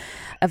 So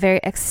a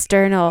very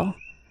external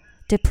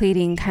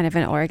depleting kind of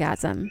an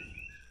orgasm.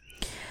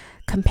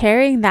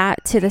 Comparing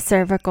that to the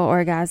cervical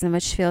orgasm,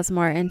 which feels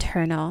more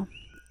internal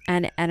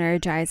and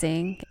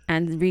energizing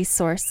and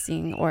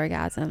resourcing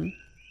orgasm.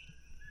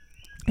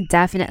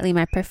 Definitely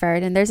my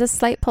preferred. And there's a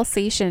slight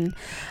pulsation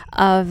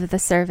of the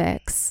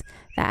cervix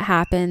that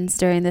happens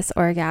during this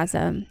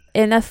orgasm.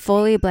 In a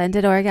fully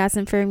blended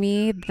orgasm for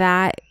me,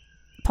 that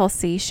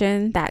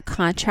pulsation, that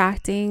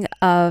contracting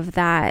of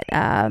that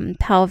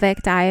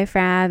pelvic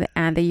diaphragm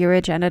and the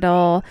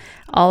urogenital,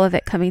 all of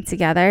it coming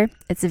together,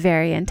 it's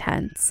very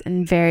intense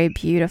and very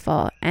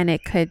beautiful, and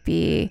it could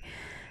be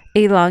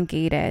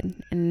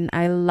elongated, and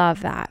I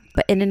love that.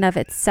 But in and of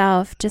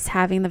itself, just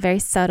having the very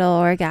subtle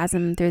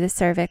orgasm through the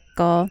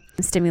cervical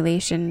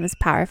stimulation was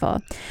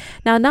powerful.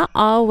 Now, not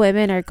all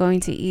women are going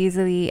to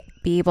easily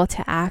be able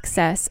to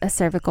access a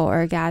cervical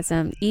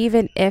orgasm,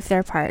 even if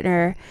their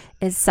partner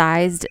is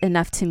sized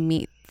enough to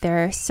meet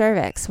their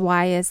cervix.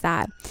 Why is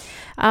that?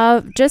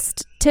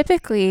 Just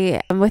typically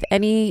with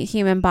any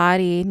human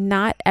body,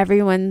 not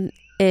everyone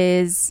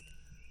is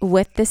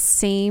with the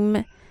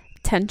same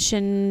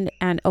tension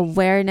and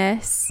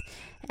awareness,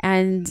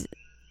 and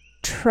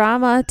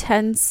trauma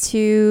tends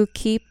to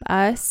keep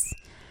us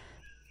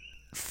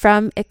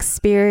from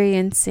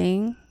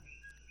experiencing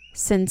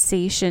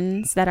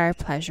sensations that are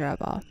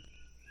pleasurable.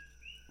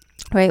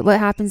 Right? What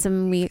happens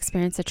when we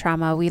experience a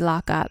trauma? We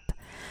lock up,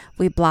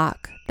 we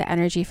block the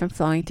energy from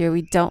flowing through.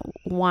 We don't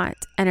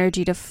want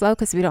energy to flow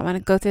because we don't want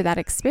to go through that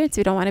experience.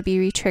 We don't want to be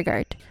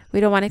re-triggered. We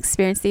don't want to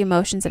experience the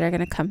emotions that are going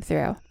to come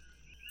through.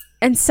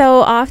 And so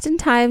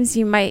oftentimes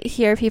you might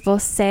hear people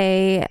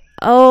say,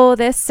 oh,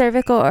 this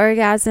cervical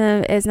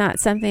orgasm is not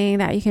something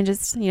that you can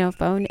just,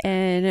 phone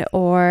in,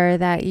 or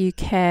that you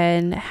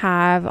can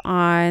have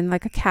on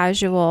like a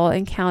casual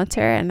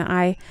encounter. And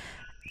I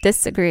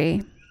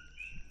disagree.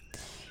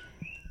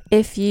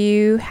 If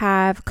you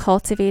have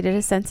cultivated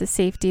a sense of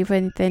safety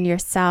within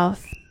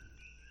yourself,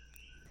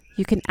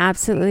 you can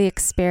absolutely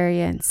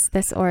experience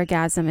this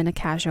orgasm in a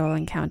casual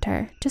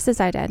encounter, just as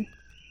I did.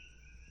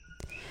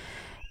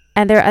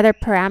 And there are other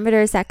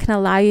parameters that can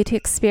allow you to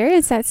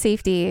experience that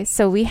safety.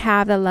 So we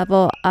have the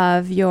level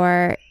of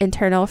your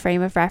internal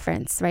frame of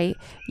reference, right?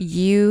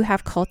 You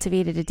have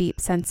cultivated a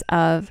deep sense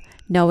of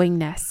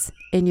knowingness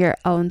in your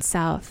own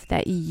self,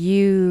 that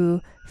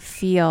you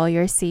feel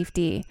your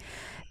safety.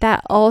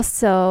 That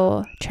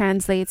also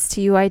translates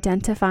to you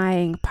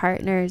identifying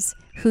partners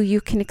who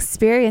you can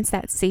experience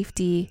that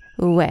safety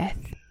with,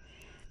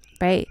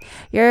 right?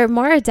 You're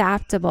more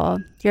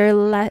adaptable.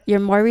 You're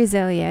more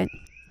resilient.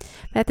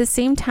 But at the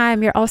same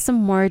time, you're also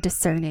more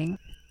discerning.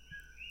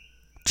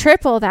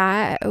 Triple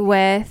that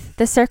with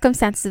the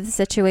circumstances of the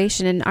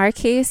situation. In our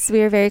case, we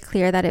were very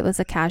clear that it was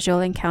a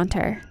casual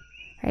encounter,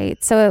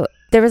 right? So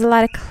there was a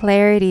lot of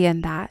clarity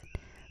in that,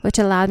 which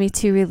allowed me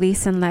to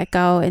release and let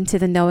go into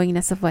the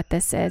knowingness of what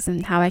this is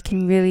and how I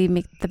can really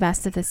make the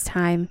best of this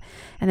time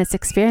and this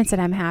experience that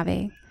I'm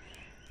having.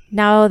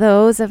 Now,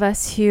 those of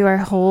us who are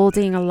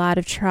holding a lot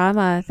of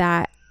trauma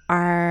that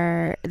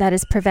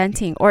is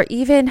preventing, or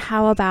even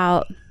how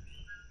about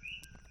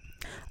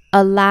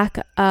a lack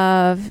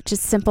of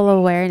just simple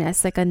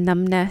awareness, like a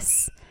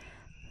numbness,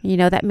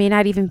 that may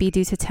not even be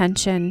due to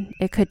tension.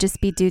 It could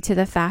just be due to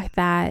the fact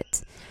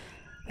that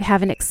we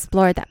haven't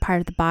explored that part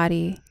of the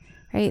body,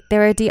 right?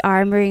 There are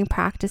de-armoring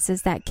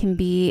practices that can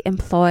be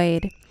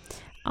employed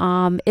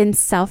in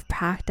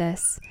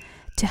self-practice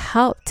to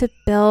help to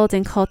build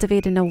and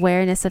cultivate an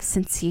awareness of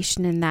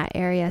sensation in that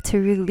area, to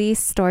release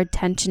stored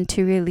tension,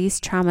 to release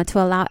trauma,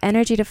 to allow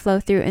energy to flow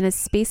through in a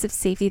space of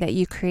safety that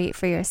you create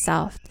for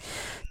yourself,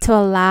 to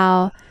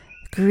allow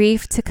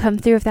grief to come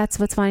through if that's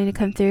what's wanting to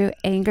come through,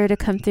 anger to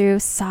come through,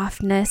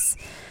 softness,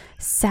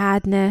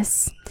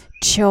 sadness,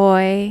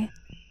 joy,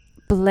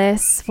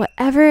 bliss,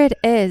 whatever it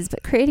is,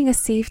 but creating a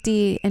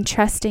safety and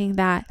trusting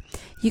that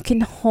you can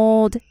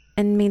hold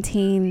and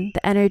maintain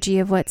the energy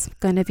of what's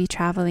going to be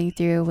traveling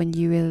through when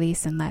you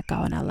release and let go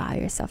and allow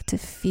yourself to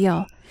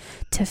feel,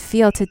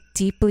 to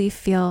deeply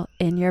feel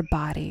in your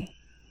body.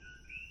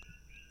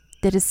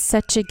 That is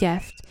such a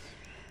gift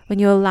when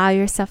you allow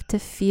yourself to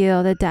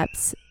feel the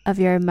depths of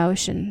your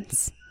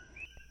emotions,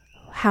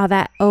 how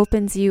that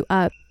opens you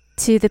up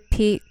to the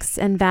peaks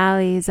and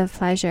valleys of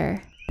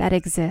pleasure that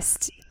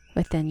exist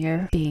within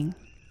your being.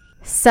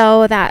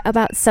 So that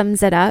about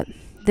sums it up.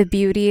 The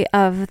beauty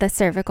of the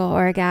cervical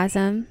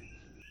orgasm,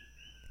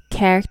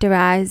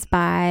 characterized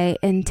by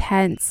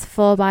intense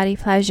full body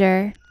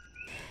pleasure,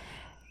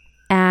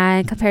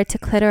 and compared to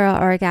clitoral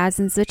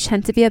orgasms, which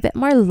tend to be a bit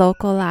more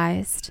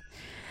localized,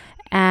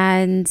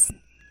 and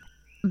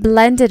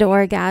blended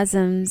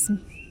orgasms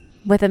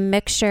with a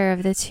mixture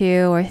of the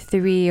 2 or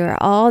 3 or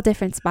all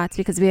different spots,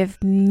 because we have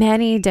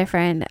many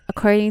different,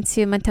 according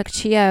to Mantak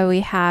Chia, we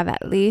have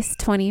at least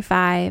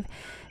 25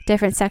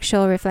 different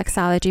sexual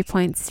reflexology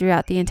points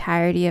throughout the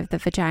entirety of the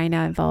vagina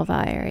and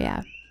vulva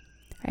area,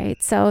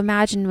 right? So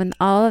imagine when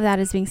all of that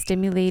is being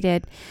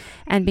stimulated,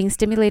 and being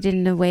stimulated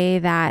in a way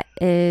that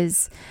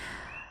is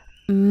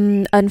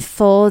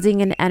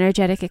unfolding an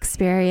energetic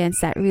experience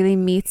that really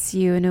meets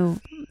you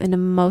in a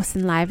most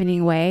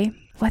enlivening way,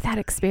 what that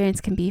experience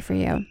can be for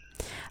you.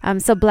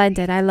 So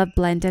blended, I love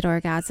blended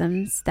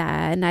orgasms,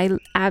 and I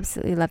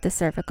absolutely love the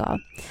cervical.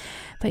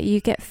 But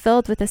you get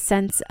filled with a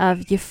sense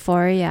of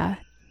euphoria,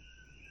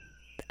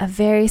 a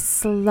very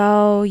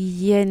slow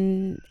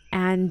yin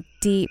and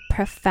deep,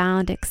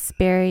 profound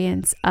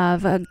experience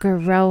of a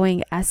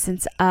growing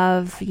essence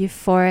of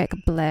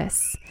euphoric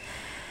bliss.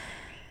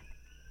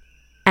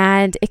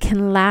 And it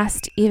can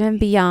last even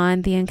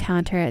beyond the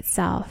encounter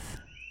itself,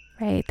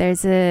 right?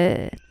 There's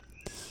a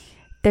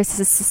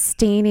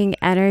sustaining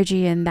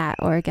energy in that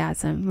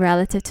orgasm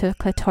relative to a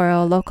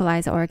clitoral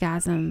localized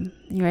orgasm,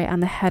 right on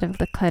the head of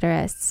the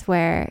clitoris,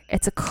 where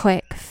it's a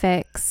quick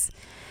fix.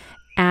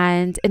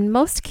 And in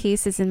most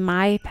cases, in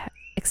my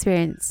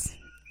experience,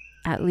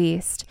 at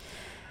least,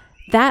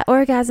 that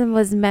orgasm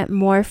was meant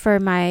more for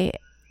my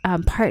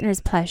partner's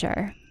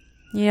pleasure.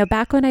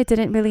 Back when I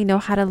didn't really know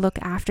how to look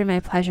after my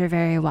pleasure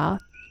very well,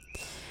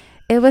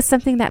 it was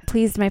something that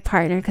pleased my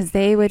partner because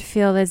they would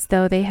feel as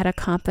though they had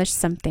accomplished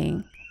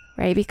something,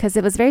 right? Because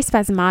it was very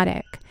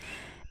spasmodic,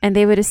 and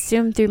they would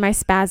assume through my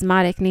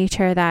spasmodic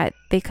nature that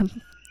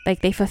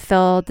they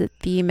fulfilled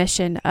the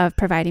mission of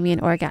providing me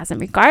an orgasm,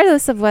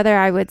 regardless of whether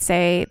I would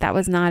say that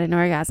was not an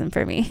orgasm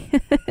for me.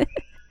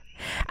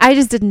 I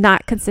just did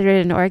not consider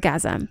it an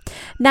orgasm.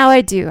 Now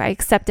I do. I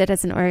accept it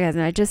as an orgasm.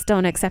 I just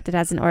don't accept it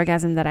as an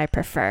orgasm that I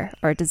prefer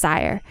or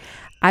desire.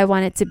 I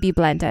want it to be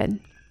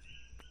blended.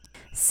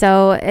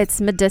 So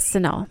it's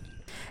medicinal.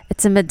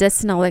 It's a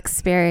medicinal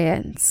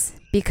experience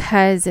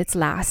because it's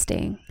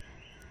lasting.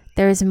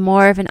 There's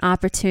more of an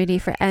opportunity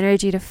for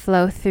energy to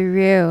flow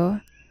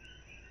through.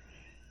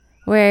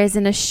 Whereas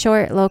in a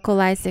short,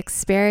 localized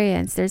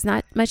experience, there's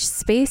not much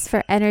space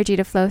for energy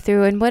to flow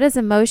through. And what is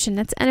emotion?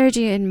 That's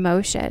energy in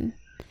motion.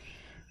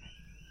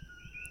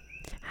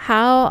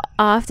 How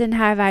often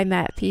have I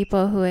met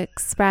people who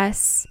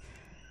express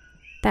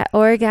that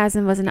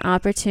orgasm was an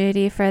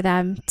opportunity for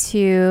them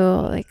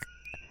to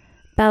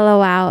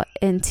bellow out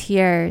in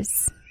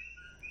tears,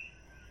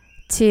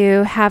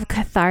 to have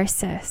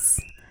catharsis.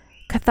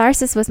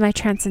 Catharsis was my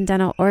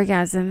transcendental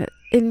orgasm,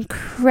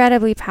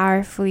 incredibly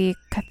powerfully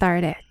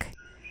cathartic.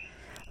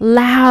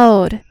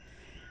 Loud.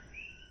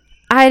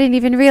 I didn't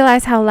even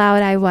realize how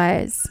loud I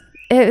was.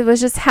 It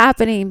was just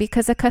happening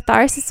because a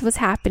catharsis was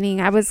happening.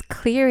 I was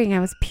clearing, I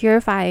was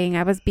purifying,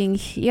 I was being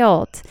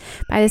healed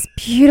by this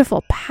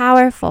beautiful,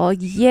 powerful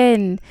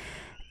yin,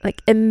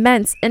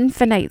 immense,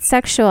 infinite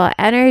sexual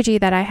energy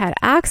that I had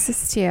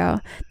access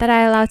to, that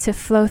I allowed to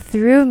flow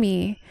through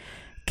me.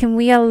 Can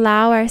we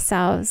allow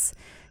ourselves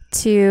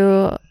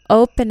to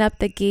open up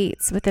the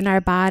gates within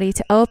our body,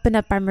 to open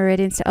up our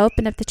meridians, to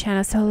open up the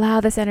channels, to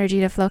allow this energy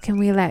to flow? Can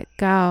we let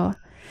go?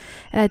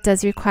 And that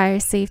does require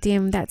safety,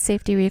 and that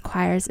safety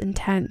requires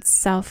intense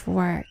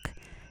self-work.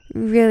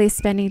 really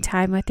spending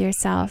time with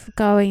yourself,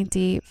 going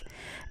deep,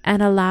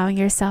 and allowing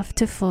yourself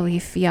to fully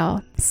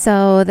feel.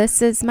 So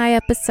this is my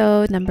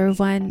episode number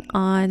 1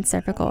 on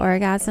cervical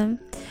orgasm.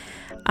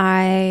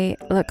 I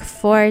look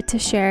forward to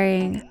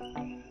sharing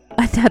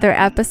another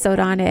episode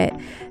on it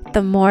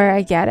the more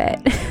I get it.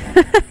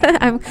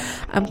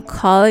 I'm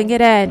calling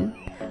it in.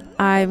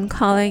 I'm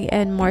calling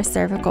in more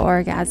cervical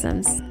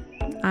orgasms.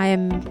 I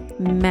am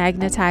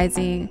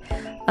magnetizing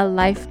a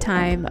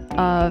lifetime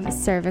of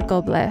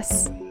cervical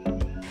bliss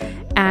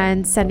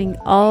and sending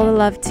all the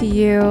love to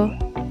you.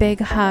 Big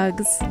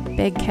hugs,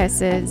 big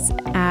kisses,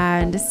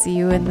 and see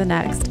you in the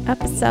next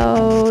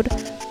episode.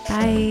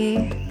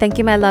 Bye. Thank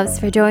you, my loves,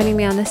 for joining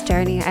me on this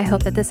journey. I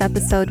hope that this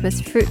episode was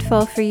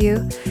fruitful for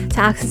you. To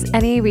access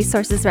any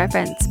resources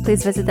referenced,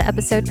 please visit the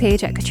episode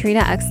page at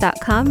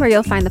katrinax.com, where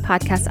you'll find the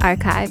podcast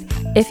archive.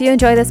 If you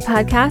enjoy this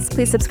podcast,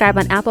 please subscribe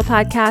on Apple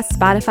Podcasts,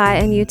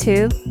 Spotify, and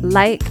YouTube.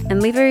 Like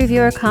and leave a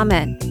review or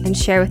comment, and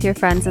share with your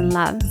friends and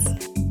loves.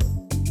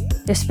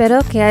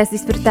 Espero que hayas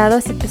disfrutado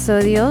este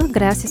episodio.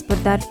 Gracias por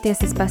darte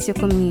ese espacio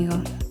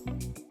conmigo.